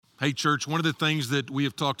Hey, church, one of the things that we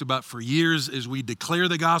have talked about for years is we declare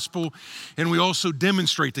the gospel and we also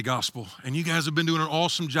demonstrate the gospel. And you guys have been doing an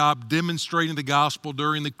awesome job demonstrating the gospel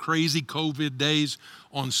during the crazy COVID days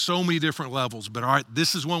on so many different levels. But all right,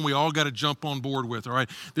 this is one we all got to jump on board with, all right?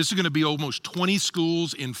 This is going to be almost 20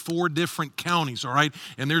 schools in 4 different counties, all right?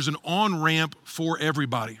 And there's an on-ramp for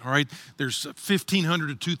everybody, all right? There's 1,500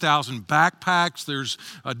 to 2,000 backpacks. There's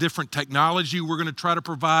different technology we're going to try to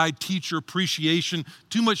provide, teacher appreciation,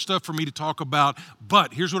 too much stuff for me to talk about.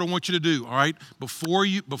 But here's what I want you to do, all right? Before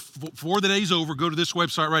the day's over, go to this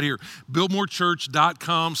website right here,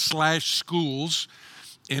 BuildMoreChurch.com/schools.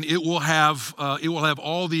 And it will have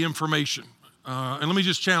all the information. And let me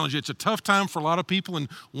just challenge you. It's a tough time for a lot of people, and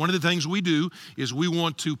one of the things we do is we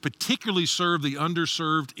want to particularly serve the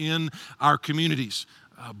underserved in our communities.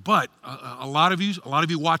 But a lot of you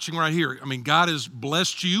watching right here, I mean, God has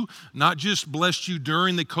blessed you, not just blessed you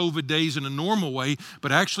during the COVID days in a normal way,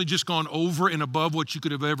 but actually just gone over and above what you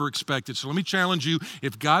could have ever expected. So let me challenge you,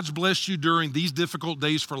 if God's blessed you during these difficult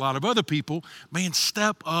days for a lot of other people, man,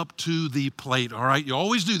 step up to the plate, all right? You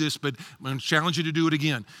always do this, but I'm going to challenge you to do it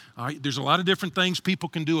again, all right? There's a lot of different things people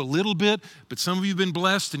can do a little bit, but some of you have been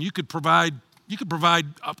blessed, and you could provide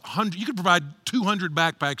 200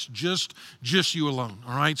 backpacks just you alone,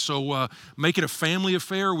 all right? So make it a family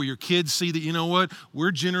affair where your kids see that, you know what,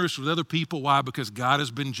 we're generous with other people. Why? Because God has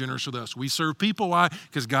been generous with us. We serve people. Why?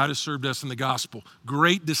 Because God has served us in the gospel.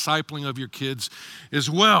 Great discipling of your kids as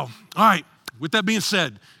well. All right, with that being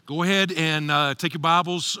said, go ahead and take your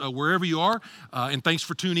Bibles wherever you are, and thanks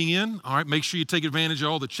for tuning in. All right, make sure you take advantage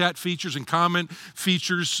of all the chat features and comment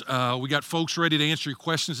features. We got folks ready to answer your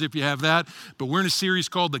questions if you have that. But we're in a series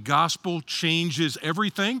called The Gospel Changes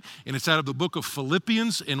Everything, and it's out of the book of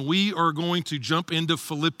Philippians, and we are going to jump into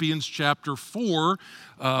Philippians chapter 4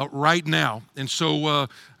 right now. And so I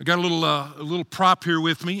got a little prop here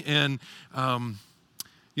with me, and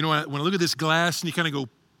you know, when I look at this glass and you kind of go,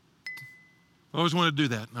 I always wanted to do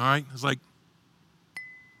that, all right? It's like,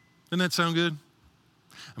 doesn't that sound good?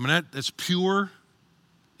 I mean, that's pure.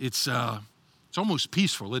 It's almost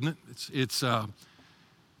peaceful, isn't it? It's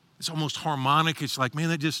almost harmonic. It's like, man,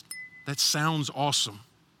 that sounds awesome.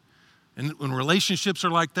 And when relationships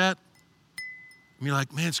are like that, you're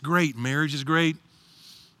like, man, it's great. Marriage is great.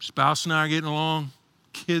 Spouse and I are getting along.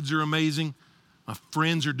 Kids are amazing. My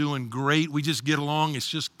friends are doing great. We just get along. It's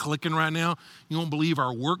just clicking right now. You won't believe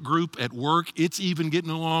our work group at work. It's even getting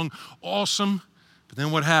along awesome. But then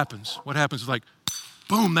what happens? What happens is like,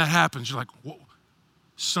 boom, that happens. You're like, whoa.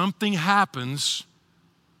 Something happens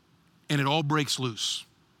and it all breaks loose.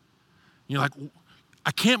 You're like,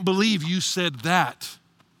 I can't believe you said that.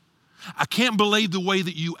 I can't believe the way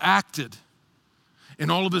that you acted.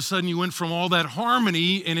 And all of a sudden you went from all that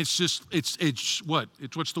harmony and it's what?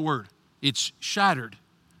 What's the word? It's shattered.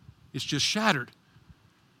 It's just shattered.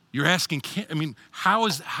 You're asking, how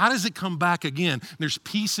does it come back again? There's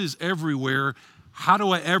pieces everywhere. How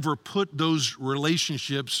do I ever put those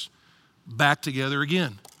relationships back together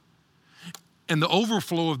again? And the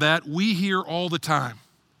overflow of that, we hear all the time.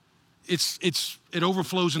 It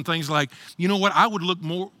overflows in things like, you know what, I would look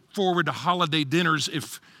more forward to holiday dinners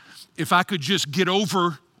if I could just get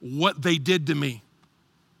over what they did to me.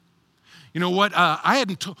 You know what,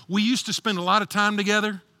 we used to spend a lot of time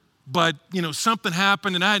together, but, you know, something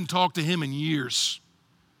happened and I hadn't talked to him in years.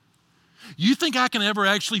 You think I can ever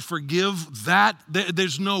actually forgive that?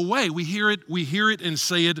 There's no way. We hear it and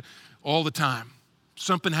say it all the time.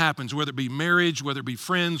 Something happens, whether it be marriage, whether it be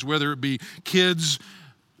friends, whether it be kids,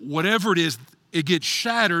 whatever it is, it gets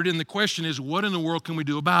shattered, and the question is, what in the world can we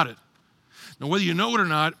do about it? Now, whether you know it or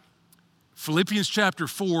not, Philippians chapter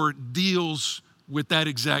 4 deals with that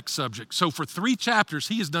exact subject. So for 3 chapters,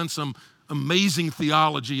 he has done some amazing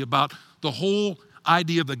theology about the whole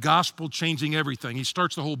idea of the gospel changing everything. He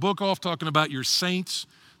starts the whole book off talking about your saints.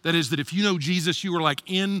 That is, that if you know Jesus, you're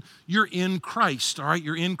in Christ, all right?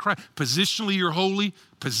 You're in Christ. Positionally, you're holy.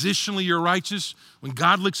 Positionally, you're righteous. When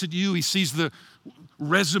God looks at you, he sees the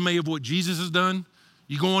resume of what Jesus has done.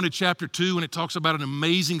 You go on to chapter 2, and it talks about an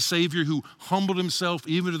amazing Savior who humbled himself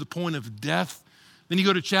even to the point of death. Then you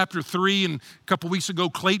go to chapter 3, and a couple weeks ago,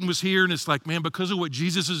 Clayton was here, and it's like, man, because of what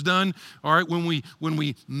Jesus has done, all right, when we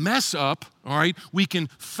mess up, all right, we can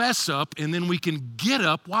fess up, and then we can get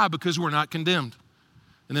up. Why? Because we're not condemned.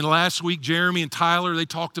 And then last week, Jeremy and Tyler, they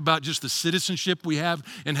talked about just the citizenship we have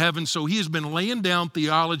in heaven. So he has been laying down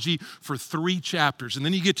theology for 3 chapters. And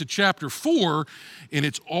then you get to chapter 4, and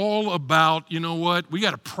it's all about, you know what, we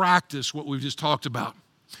got to practice what we've just talked about.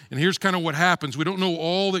 And here's kind of what happens. We don't know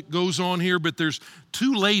all that goes on here, but there's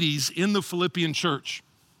 2 ladies in the Philippian church,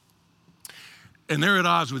 and they're at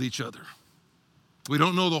odds with each other. We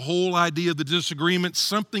don't know the whole idea of the disagreement.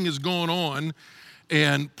 Something is going on,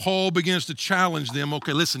 and Paul begins to challenge them.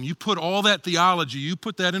 Okay, listen, you put all that theology, you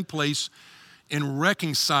put that in place in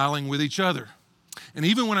reconciling with each other. And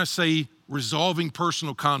even when I say resolving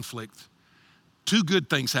personal conflict, two good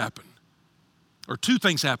things happen. Or two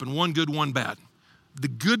things happen, one good, one bad. The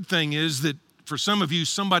good thing is that for some of you,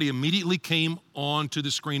 somebody immediately came onto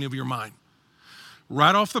the screen of your mind.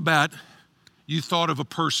 Right off the bat, you thought of a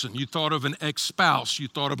person. You thought of an ex-spouse. You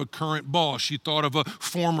thought of a current boss. You thought of a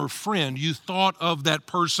former friend. You thought of that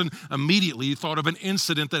person immediately. You thought of an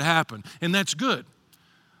incident that happened, and that's good.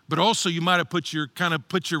 But also you might have put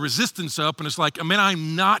your resistance up, and it's like,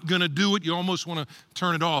 I'm not going to do it. You almost want to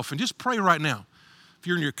turn it off. And just pray right now. If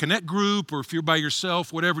you're in your Connect group or if you're by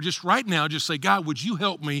yourself, whatever, just right now, just say, God, would you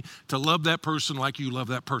help me to love that person like you love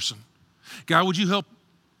that person? God, would you help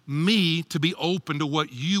me to be open to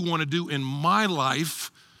what you want to do in my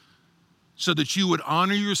life so that you would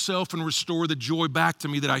honor yourself and restore the joy back to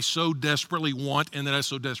me that I so desperately want and that I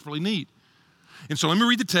so desperately need? And so let me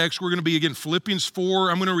read the text. We're going to be, again, Philippians 4.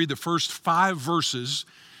 I'm going to read the first 5 verses,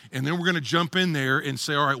 and then we're going to jump in there and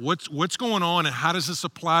say, all right, what's going on and how does this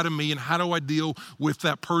apply to me and how do I deal with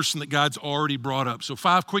that person that God's already brought up? So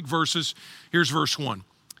 5 quick verses. Here's verse 1. It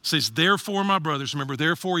says, therefore, my brothers, remember,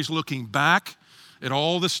 therefore, he's looking back at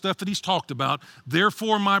all the stuff that he's talked about.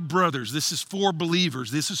 Therefore, my brothers, this is for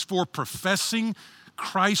believers. This is for professing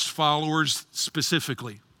Christ followers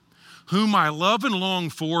specifically, whom I love and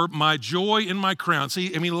long for, my joy and my crown. See,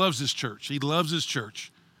 he loves his church. He loves his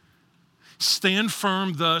church. Stand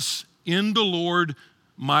firm thus in the Lord,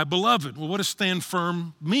 my beloved. Well, what does stand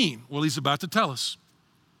firm mean? Well, he's about to tell us.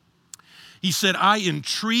 He said, I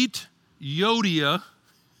entreat Euodia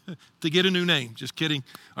to get a new name. Just kidding.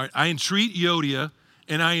 All right, I entreat Euodia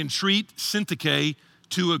and I entreat Syntyche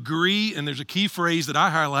to agree, and there's a key phrase that I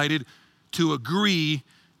highlighted, to agree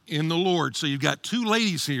in the Lord. So you've got 2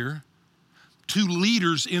 ladies here, 2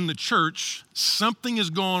 leaders in the church. Something is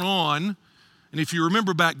going on. And if you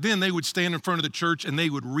remember back then, they would stand in front of the church and they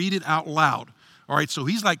would read it out loud. All right, so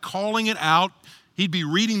he's like calling it out. He'd be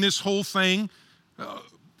reading this whole thing.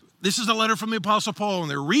 This is a letter from the Apostle Paul,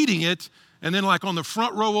 and they're reading it. And then like on the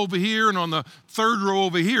front row over here and on the third row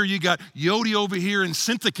over here, you got Euodia over here and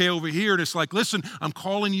Syntyche over here. And it's like, listen, I'm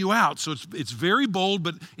calling you out. So it's very bold,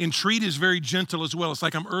 but entreat is very gentle as well. It's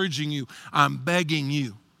like I'm urging you. I'm begging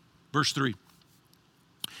you. Verse 3.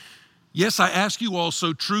 Yes, I ask you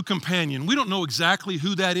also, true companion. We don't know exactly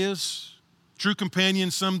who that is. True companion,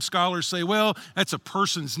 some scholars say, well, that's a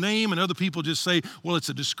person's name, and other people just say, well, it's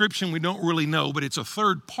a description. We don't really know, but it's a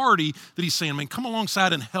third party that he's saying, man, come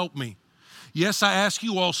alongside and help me. Yes, I ask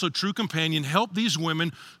you also, true companion, help these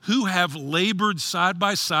women who have labored side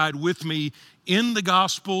by side with me in the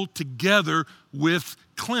gospel together with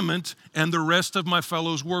Clement and the rest of my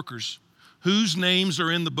fellows workers, whose names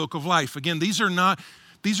are in the book of life. Again, these are not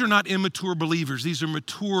immature believers. These are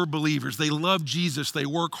mature believers. They love Jesus. They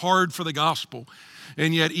work hard for the gospel.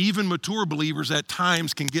 And yet even mature believers at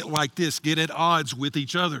times can get like this, get at odds with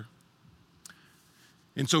each other.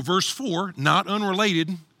 And so verse 4, not unrelated,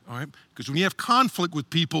 all right, because when you have conflict with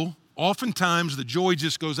people, oftentimes the joy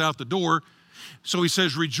just goes out the door. So he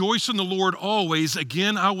says, rejoice in the Lord always.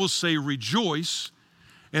 Again, I will say rejoice.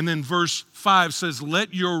 And then verse 5 says,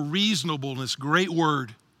 let your reasonableness, great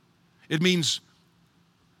word. It means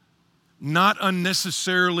not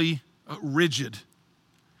unnecessarily rigid.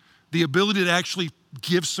 The ability to actually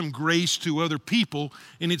give some grace to other people.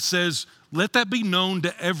 And it says, let that be known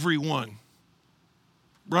to everyone.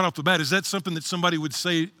 Right off the bat, is that something that somebody would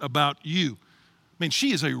say about you? I mean,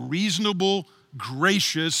 she is a reasonable,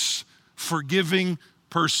 gracious, forgiving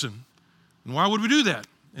person. And why would we do that?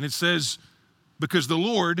 And it says, because the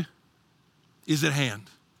Lord is at hand.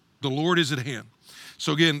 The Lord is at hand.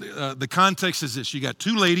 So again, the context is this. You got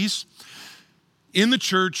 2 ladies in the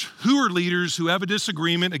church who are leaders who have a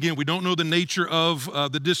disagreement. Again, we don't know the nature of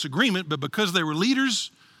the disagreement, but because they were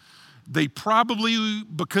leaders, they probably,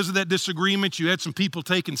 because of that disagreement, you had some people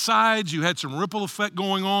taking sides, you had some ripple effect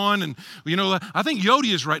going on, and I think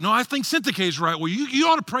Euodia is right. No, I think Syntyche is right. Well, you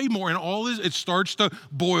ought to pray more, and all this, it starts to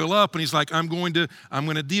boil up, and he's like, I'm going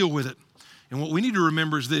to deal with it. And what we need to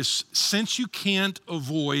remember is this: since you can't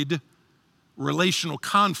avoid relational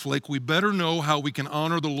conflict, we better know how we can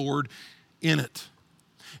honor the Lord in it.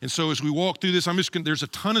 And so as we walk through this, there's a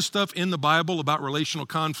ton of stuff in the Bible about relational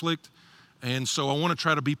conflict. And so I want to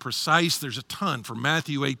try to be precise. There's a ton, from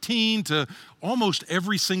Matthew 18 to almost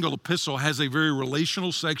every single epistle has a very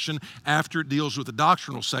relational section after it deals with the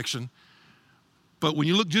doctrinal section. But when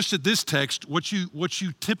you look just at this text, what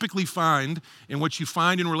you typically find and what you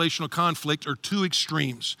find in relational conflict are 2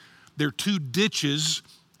 extremes. They're two ditches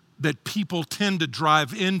that people tend to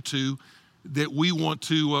drive into that we want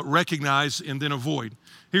to recognize and then avoid.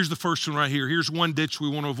 Here's the first one right here. Here's one ditch we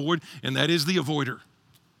want to avoid, and that is the avoider.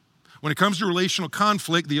 When it comes to relational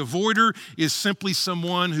conflict, the avoider is simply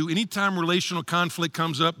someone who, anytime relational conflict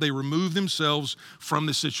comes up, they remove themselves from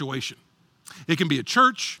the situation. It can be a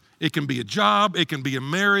church, it can be a job, it can be a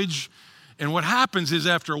marriage. And what happens is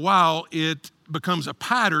after a while, it becomes a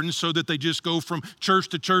pattern so that they just go from church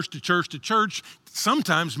to church to church to church,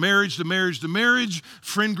 sometimes marriage to marriage to marriage,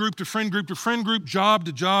 friend group to friend group to friend group, job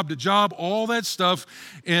to job to job, all that stuff.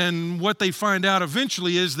 And what they find out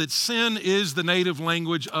eventually is that sin is the native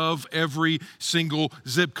language of every single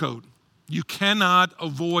zip code. You cannot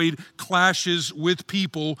avoid clashes with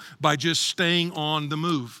people by just staying on the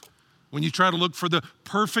move. When you try to look for the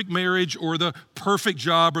perfect marriage or the perfect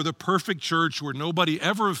job or the perfect church where nobody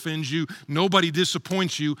ever offends you, nobody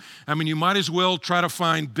disappoints you, I mean, you might as well try to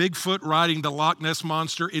find Bigfoot riding the Loch Ness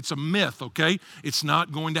Monster. It's a myth, okay? It's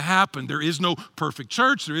not going to happen. There is no perfect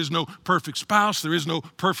church. There is no perfect spouse. There is no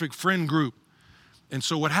perfect friend group. And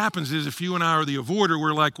so what happens is if you and I are the avoider,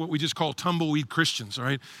 we're like what we just call tumbleweed Christians, all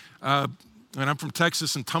right? And I'm from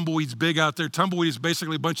Texas, and tumbleweed's big out there. Tumbleweed is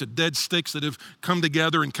basically a bunch of dead sticks that have come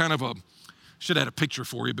together in kind of a, should have had a picture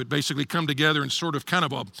for you, but basically come together in sort of kind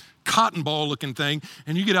of a cotton ball looking thing.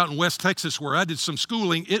 And you get out in West Texas where I did some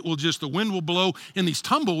schooling, the wind will blow, and these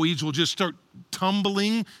tumbleweeds will just start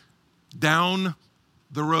tumbling down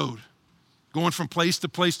the road, going from place to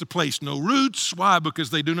place to place. No roots. Why? Because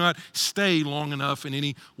they do not stay long enough in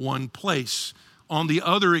any one place. On the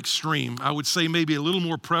other extreme, I would say maybe a little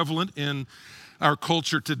more prevalent in our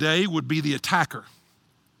culture today would be the attacker.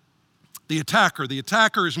 The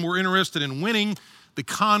attacker is more interested in winning the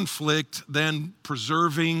conflict than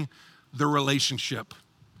preserving the relationship.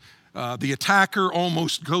 The attacker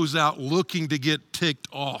almost goes out looking to get ticked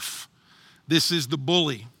off. This is the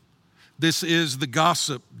bully. This is the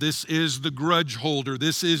gossip. This is the grudge holder.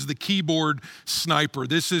 This is the keyboard sniper.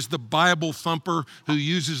 This is the Bible thumper who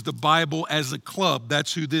uses the Bible as a club.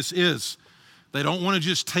 That's who this is. They don't want to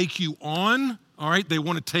just take you on, all right? They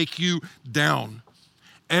want to take you down.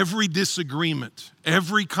 Every disagreement,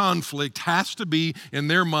 every conflict has to be, in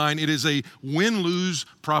their mind, it is a win-lose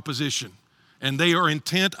proposition. And they are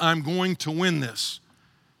intent, I'm going to win this.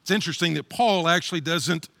 It's interesting that Paul actually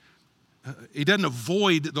doesn't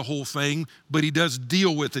avoid the whole thing, but he does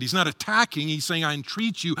deal with it. He's not attacking. He's saying, I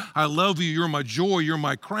entreat you. I love you. You're my joy. You're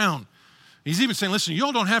my crown. He's even saying, listen, you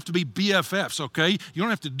all don't have to be BFFs, okay? You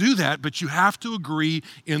don't have to do that, but you have to agree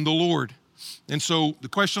in the Lord. And so the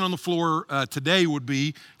question on the floor today would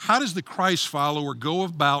be, how does the Christ follower go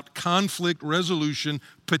about conflict resolution,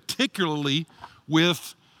 particularly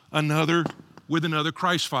with another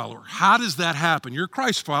Christ follower? How does that happen? You're a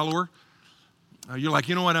Christ follower. You're like,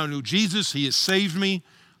 you know what, I know Jesus, he has saved me.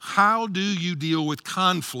 How do you deal with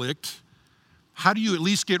conflict? How do you at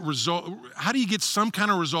least get how do you get some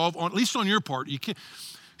kind of resolve, at least on your part? You can't,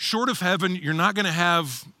 short of heaven, you're not going to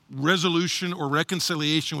have resolution or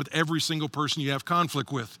reconciliation with every single person you have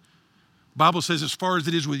conflict with. The Bible says, as far as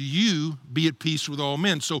it is with you, be at peace with all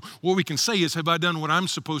men. So what we can say is, have I done what I'm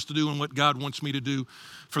supposed to do and what God wants me to do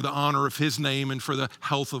for the honor of his name and for the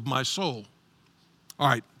health of my soul? All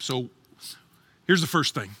right, so here's the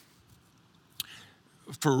first thing.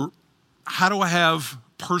 For how do I have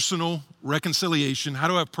personal reconciliation? How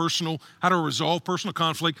do I resolve personal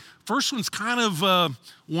conflict? First one's kind of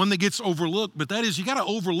one that gets overlooked, but that is you got to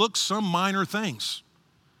overlook some minor things.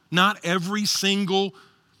 Not every single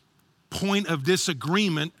point of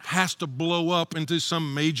disagreement has to blow up into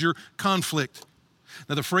some major conflict.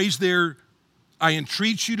 Now the phrase there, I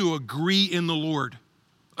entreat you to agree in the Lord.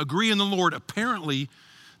 Agree in the Lord. Apparently,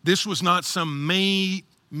 this was not some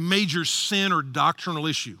major sin or doctrinal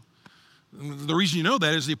issue. The reason you know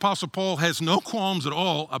that is the Apostle Paul has no qualms at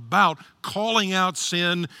all about calling out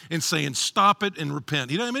sin and saying, stop it and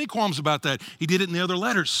repent. He doesn't have any qualms about that. He did it in the other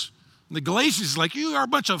letters. The Galatians is like, you are a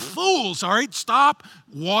bunch of fools, all right? Stop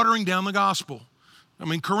watering down the gospel. I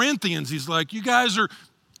mean, Corinthians, he's like, you guys are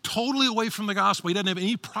totally away from the gospel. He doesn't have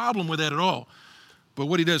any problem with that at all. But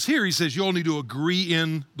what he does here, he says, you all need to agree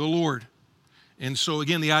in the Lord. And so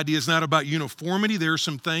again, the idea is not about uniformity. There are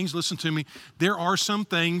some things, listen to me, there are some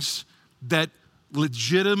things that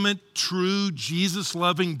legitimate, true,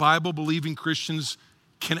 Jesus-loving, Bible-believing Christians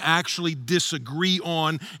can actually disagree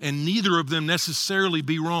on, and neither of them necessarily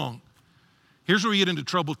be wrong. Here's where we get into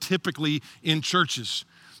trouble typically in churches.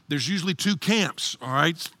 There's usually two camps, all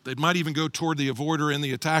right? It might even go toward the avoider and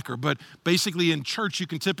the attacker, but basically in church you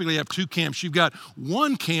can typically have two camps. You've got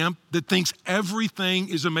one camp that thinks everything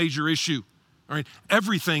is a major issue, all right?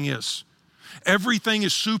 Everything is. Everything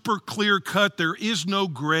is super clear cut. There is no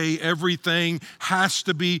gray. Everything has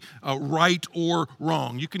to be right or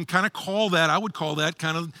wrong. You can kind of call that, I would call that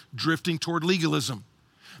kind of drifting toward legalism.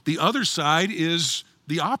 The other side is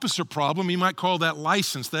the opposite problem. You might call that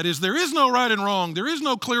license. That is, there is no right and wrong. There is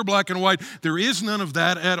no clear black and white. There is none of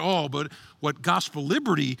that at all. But what gospel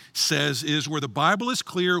liberty says is where the Bible is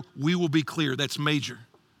clear, we will be clear. That's major.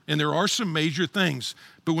 And there are some major things.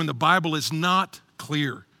 But when the Bible is not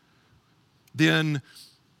clear, then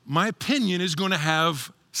my opinion is going to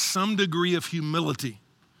have some degree of humility.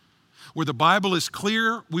 Where the Bible is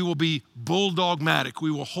clear, we will be bulldogmatic.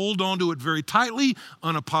 We will hold on to it very tightly,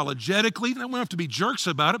 unapologetically. We don't have to be jerks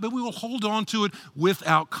about it, but we will hold on to it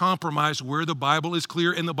without compromise where the Bible is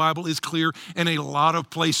clear, and the Bible is clear in a lot of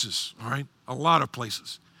places, all right? A lot of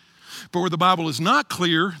places. But where the Bible is not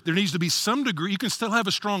clear, there needs to be some degree. You can still have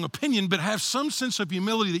a strong opinion, but have some sense of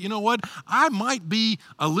humility that, you know what, I might be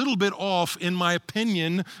a little bit off in my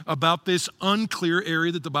opinion about this unclear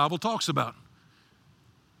area that the Bible talks about.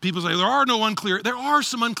 People say, there are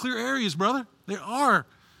some unclear areas, brother. There are.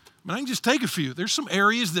 I can just take a few. There's some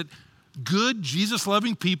areas that good,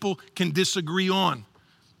 Jesus-loving people can disagree on.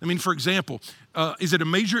 For example, is it a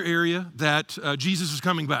major area that Jesus is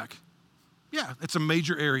coming back? Yeah, it's a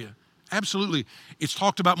major area. Absolutely. It's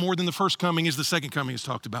talked about more than the first coming is the second coming is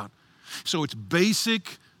talked about. So it's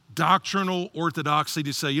basic doctrinal orthodoxy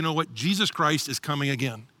to say, you know what, Jesus Christ is coming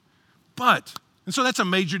again. And so that's a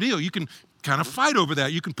major deal. You can kind of fight over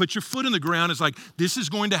that. You can put your foot in the ground. It's like, this is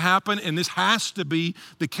going to happen, and this has to be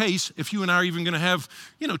the case if you and I are even going to have,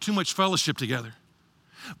 too much fellowship together.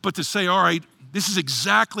 But to say, all right, this is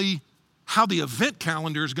exactly how the event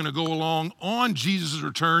calendar is going to go along on Jesus'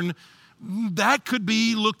 return, that could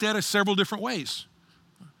be looked at as several different ways.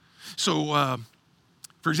 So,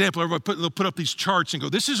 for example, everybody they'll put up these charts and go,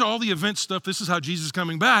 this is all the event stuff. This is how Jesus is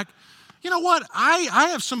coming back. You know what? I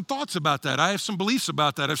have some thoughts about that. I have some beliefs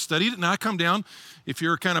about that. I've studied it, and I come down. If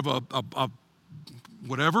you're kind of a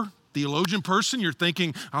whatever, theologian person, you're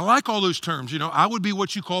thinking, I like all those terms. I would be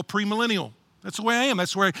what you call premillennial. That's the way I am.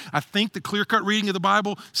 That's where I think the clear-cut reading of the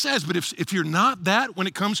Bible says. But if you're not that when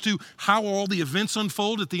it comes to how all the events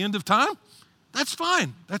unfold at the end of time, that's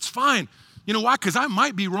fine. That's fine. You know why? Because I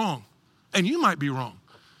might be wrong, and you might be wrong.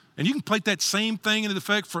 And you can plate that same thing into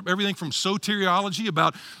effect from everything from soteriology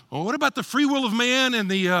about, well, what about the free will of man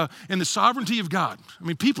and the sovereignty of God?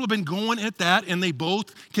 People have been going at that, and they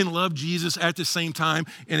both can love Jesus at the same time,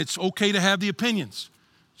 and it's okay to have the opinions.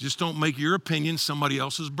 Just don't make your opinion somebody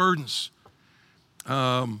else's burdens.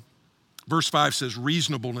 Verse 5 says,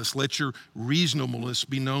 reasonableness. Let your reasonableness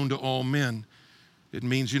be known to all men. It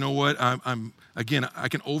means, you know what? I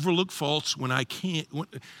can overlook faults when I can't.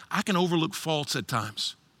 I can overlook faults at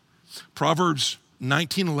times. Proverbs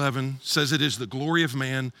 19:11 says it is the glory of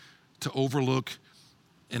man to overlook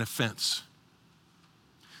an offense.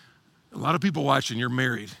 A lot of people watching, you're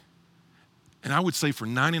married. And I would say for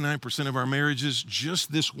 99% of our marriages,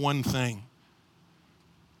 just this one thing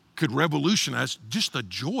could revolutionize just the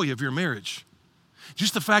joy of your marriage.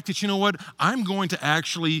 Just the fact that, you know what, I'm going to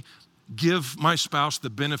actually give my spouse the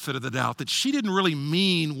benefit of the doubt that she didn't really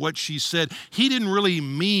mean what she said. He didn't really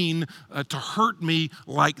mean to hurt me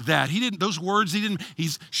like that.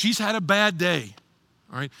 She's had a bad day.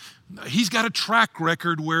 All right. He's got a track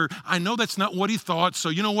record where I know that's not what he thought. So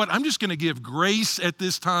you know what? I'm just going to give grace at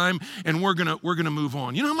this time, and we're going to move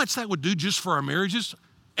on. You know how much that would do just for our marriages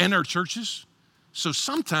and our churches? So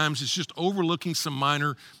sometimes it's just overlooking some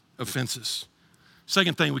minor offenses.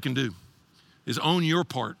 Second thing we can do is own your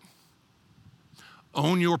part.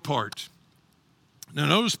 Own your part. Now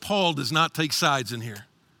notice Paul does not take sides in here.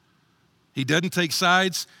 He doesn't take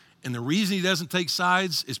sides, and the reason he doesn't take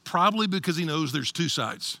sides is probably because he knows there's two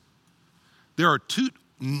sides.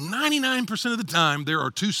 99% of the time, there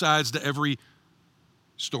are two sides to every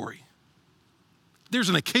story. There's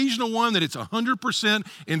an occasional one that it's 100%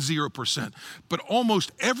 and 0%. But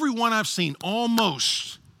almost every one I've seen,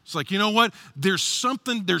 it's like, you know what? There's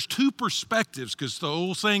two perspectives, because the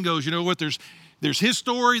old saying goes, you know what? There's his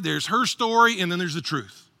story, there's her story, and then there's the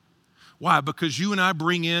truth. Why? Because you and I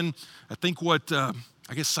bring in, I think what,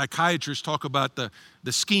 psychiatrists talk about the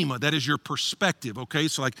schema. That is your perspective, okay?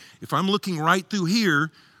 So like, if I'm looking right through here,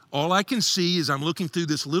 all I can see is I'm looking through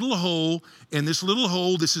this little hole, and this little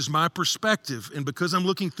hole, this is my perspective. And because I'm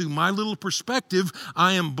looking through my little perspective,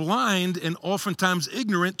 I am blind and oftentimes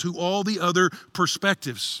ignorant to all the other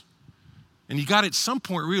perspectives. And you got to at some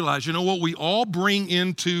point realize, you know what, we all bring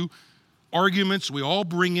into arguments, we all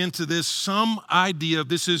bring into this some idea of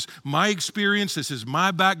this is my experience, this is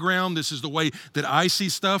my background, this is the way that I see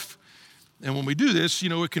stuff. And when we do this,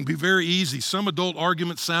 it can be very easy. Some adult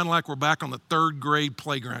arguments sound like we're back on the third grade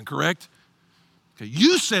playground, correct? Okay,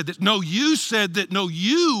 you said that. No, you said that. No,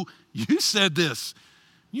 you said this.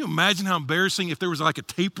 Can you imagine how embarrassing if there was like a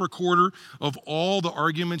tape recorder of all the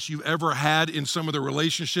arguments you've ever had in some of the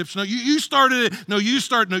relationships? No, you started it. No, you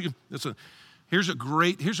started. No, here's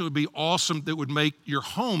what would be awesome that would make your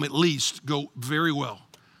home at least go very well.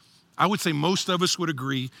 I would say most of us would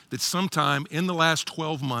agree that sometime in the last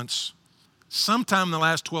 12 months,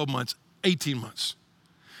 18 months,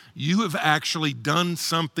 you have actually done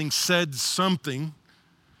something, said something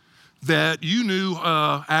that you knew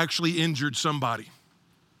actually injured somebody.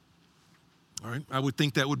 All right, I would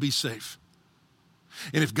think that would be safe.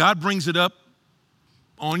 And if God brings it up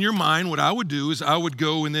on your mind, what I would do is I would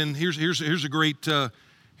go, and then here's a great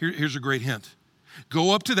hint.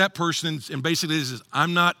 Go up to that person and basically this is,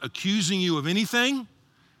 I'm not accusing you of anything.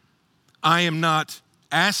 I am not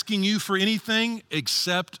asking you for anything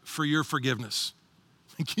except for your forgiveness.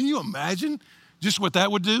 Can you imagine just what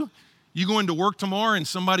that would do? You go into work tomorrow and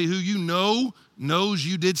somebody who you know knows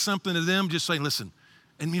you did something to them, just saying, listen,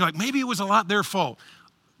 and you're like, maybe it was a lot their fault.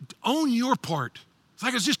 Own your part. It's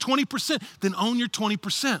like it's just 20%. Then own your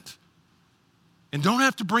 20%. And don't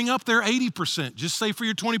have to bring up their 80%. Just say for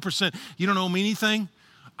your 20%, you don't owe me anything.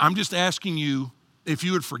 I'm just asking you if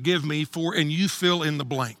you would forgive me for, and you fill in the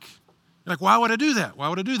blank. You're like, why would I do that? Why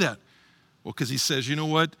would I do that? Well, because he says, you know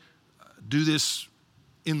what? Do this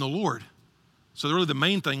in the Lord. So really the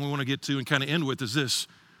main thing we want to get to and kind of end with is this.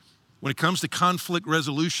 When it comes to conflict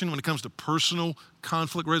resolution, when it comes to personal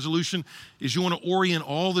conflict resolution, is you want to orient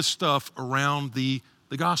all this stuff around the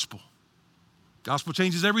gospel. Gospel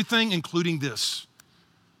changes everything, including this.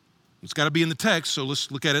 It's got to be in the text, so let's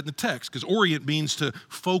look at it in the text, because orient means to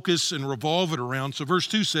focus and revolve it around. So verse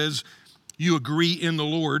 2 says, you agree in the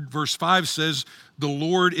Lord. Verse 5 says, the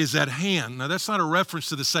Lord is at hand. Now that's not a reference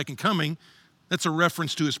to the second coming. That's a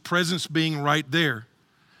reference to his presence being right there.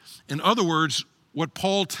 In other words, what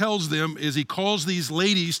Paul tells them is he calls these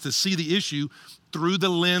ladies to see the issue through the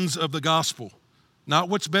lens of the gospel. Not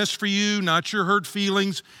what's best for you, not your hurt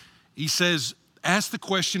feelings. He says, ask the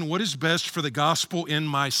question, what is best for the gospel in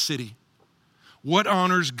my city? What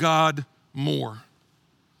honors God more?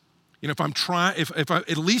 If I'm trying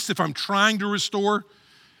to restore,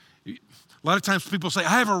 a lot of times people say, I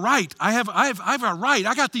have a right. I have a right.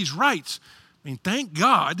 I got these rights. I mean, thank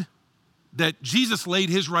God that Jesus laid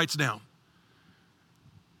his rights down.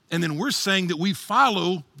 And then we're saying that we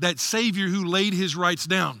follow that Savior who laid his rights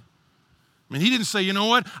down. I mean, he didn't say, you know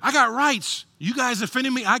what? I got rights. You guys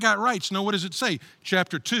offended me. I got rights. No, what does it say?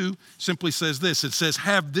 Chapter 2 simply says this. It says,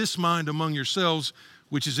 have this mind among yourselves,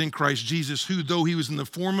 which is in Christ Jesus, who, though he was in the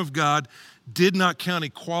form of God, did not count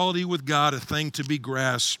equality with God a thing to be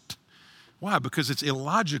grasped. Why? Because it's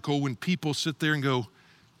illogical when people sit there and go,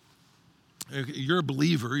 you're a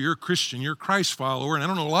believer, you're a Christian, you're a Christ follower, and I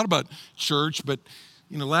don't know a lot about church, but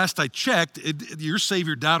last I checked, your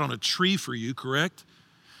Savior died on a tree for you, correct?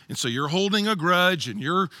 And so you're holding a grudge and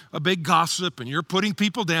you're a big gossip and you're putting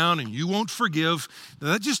people down and you won't forgive.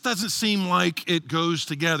 Now, that just doesn't seem like it goes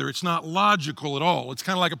together. It's not logical at all. It's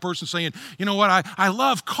kind of like a person saying, you know what, I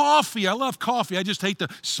love coffee. I love coffee. I just hate the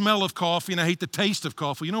smell of coffee and I hate the taste of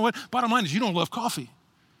coffee. You know what? Bottom line is you don't love coffee.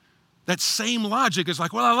 That same logic is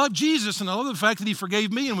like, well, I love Jesus and I love the fact that he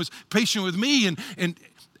forgave me and was patient with me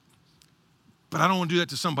but I don't want to do that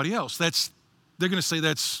to somebody else. They're going to say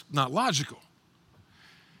that's not logical.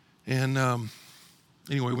 And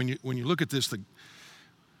anyway, when you look at this, can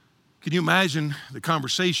you imagine the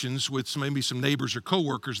conversations with maybe some neighbors or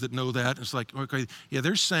coworkers that know that? It's like, okay, yeah,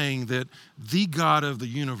 they're saying that the God of the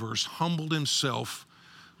universe humbled himself,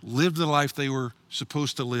 lived the life they were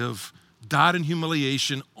supposed to live, died in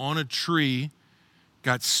humiliation on a tree,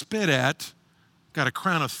 got spit at, got a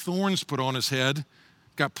crown of thorns put on his head,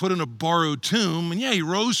 got put in a borrowed tomb, and yeah, he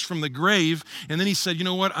rose from the grave, and then he said, you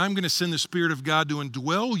know what, I'm going to send the Spirit of God to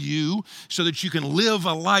indwell you so that you can live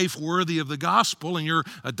a life worthy of the gospel, and you're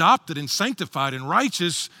adopted and sanctified and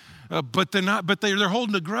righteous, but they're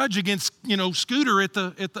holding a grudge against, Scooter at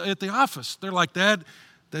the office. They're like, that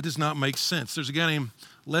does not make sense. There's a guy named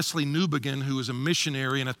Leslie Newbegin who was a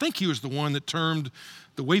missionary, and I think he was the one that termed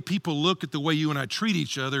the way people look at the way you and I treat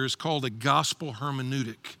each other is called a gospel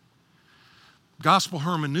hermeneutic. Gospel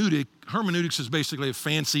hermeneutics is basically a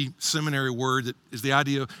fancy seminary word that is the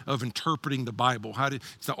idea of interpreting the Bible.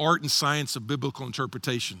 It's the art and science of biblical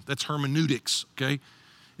interpretation. That's hermeneutics, okay?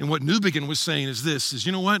 And what Newbegin was saying is this,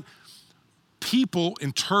 you know what? People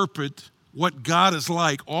interpret what God is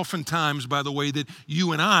like oftentimes by the way that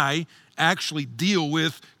you and I actually deal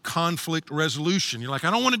with conflict resolution. You're like,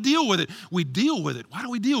 I don't want to deal with it. We deal with it. Why do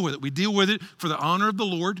we deal with it? We deal with it for the honor of the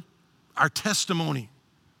Lord, our testimony.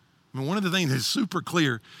 I mean, one of the things that's super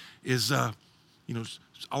clear is,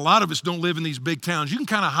 a lot of us don't live in these big towns. You can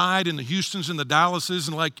kind of hide in the Houstons and the Dallases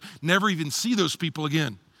and like never even see those people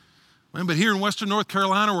again. But here in Western North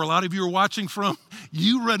Carolina, where a lot of you are watching from,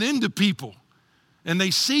 you run into people and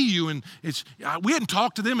they see you, and we hadn't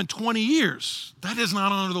talked to them in 20 years. That does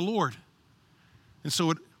not honor the Lord. And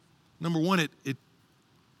so, number one, it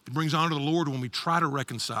brings honor to the Lord when we try to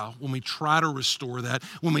reconcile, when we try to restore that,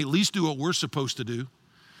 when we at least do what we're supposed to do.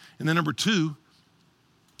 And then number two,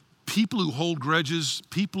 people who hold grudges,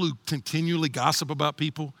 people who continually gossip about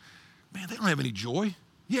people, man, they don't have any joy.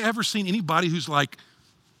 You ever seen anybody who's like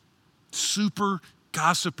super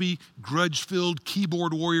gossipy, grudge-filled,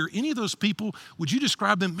 keyboard warrior? Any of those people, would you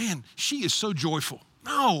describe them, man, she is so joyful?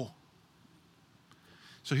 No.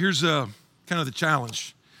 So here's kind of the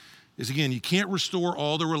challenge is, again, you can't restore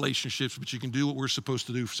all the relationships, but you can do what we're supposed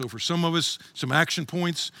to do. So for some of us, some action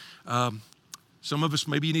points, some of us,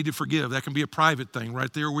 maybe you need to forgive. That can be a private thing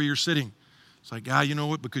right there where you're sitting. It's like, God, you know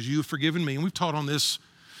what? Because you have forgiven me. And we've taught on this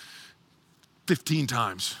 15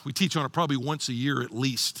 times. We teach on it probably once a year at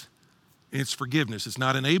least. And it's forgiveness. It's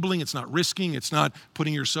not enabling. It's not risking. It's not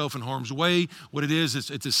putting yourself in harm's way. What it is, it's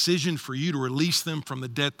a decision for you to release them from the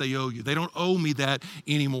debt they owe you. They don't owe me that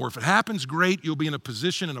anymore. If it happens, great. You'll be in a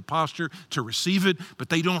position and a posture to receive it, but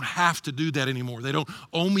they don't have to do that anymore. They don't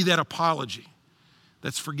owe me that apology.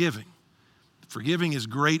 That's forgiving. Forgiving is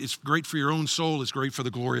great. It's great for your own soul. It's great for the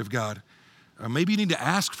glory of God. Maybe you need to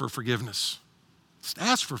ask for forgiveness. Just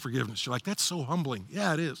ask for forgiveness. You're like, that's so humbling.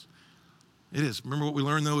 Yeah, it is. It is. Remember what we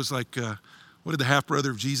learned, though, is like, what did the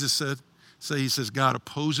half-brother of Jesus say? He says, God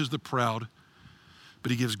opposes the proud,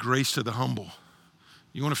 but he gives grace to the humble.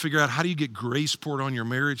 You want to figure out how do you get grace poured on your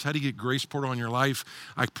marriage? How do you get grace poured on your life?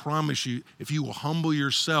 I promise you, if you will humble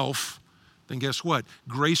yourself, then guess what?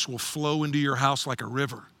 Grace will flow into your house like a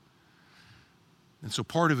river. And so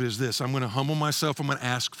part of it is this: I'm going to humble myself. I'm going to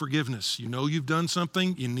ask forgiveness. You know you've done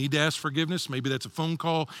something. You need to ask forgiveness. Maybe that's a phone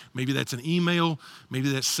call. Maybe that's an email. Maybe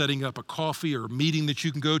that's setting up a coffee or a meeting that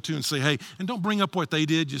you can go to and say, hey, and don't bring up what they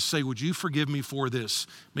did. Just say, would you forgive me for this?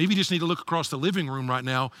 Maybe you just need to look across the living room right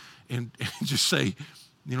now and just say,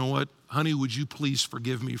 you know what, honey, would you please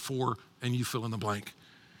forgive me for, and you fill in the blank.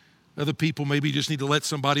 Other people maybe just need to let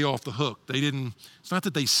somebody off the hook. It's not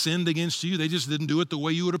that they sinned against you. They just didn't do it the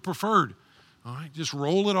way you would have preferred. All right, just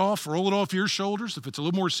roll it off your shoulders. If it's a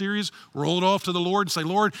little more serious, roll it off to the Lord and say,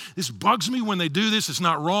 Lord, this bugs me when they do this. It's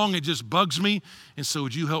not wrong, it just bugs me. And so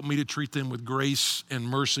would you help me to treat them with grace and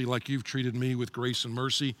mercy like you've treated me with grace and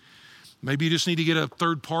mercy? Maybe you just need to get a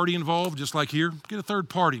third party involved, just like here. Get a third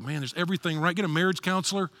party. Man, there's everything right. Get a marriage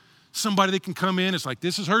counselor, somebody that can come in. It's like,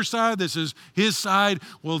 this is her side, this is his side.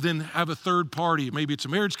 Well, then have a third party. Maybe it's a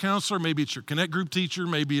marriage counselor, maybe it's your Connect group teacher,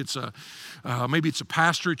 maybe it's a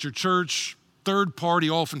pastor at your church. Third party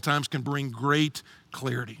oftentimes can bring great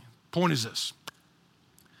clarity. Point is this.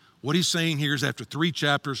 What he's saying here is after 3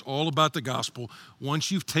 chapters all about the gospel,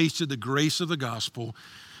 once you've tasted the grace of the gospel,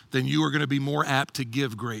 then you are going to be more apt to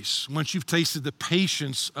give grace. Once you've tasted the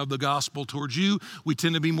patience of the gospel towards you, we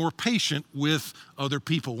tend to be more patient with other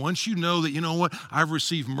people. Once you know that, you know what, I've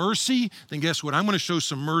received mercy, then guess what? I'm going to show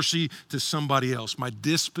some mercy to somebody else. My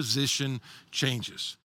disposition changes.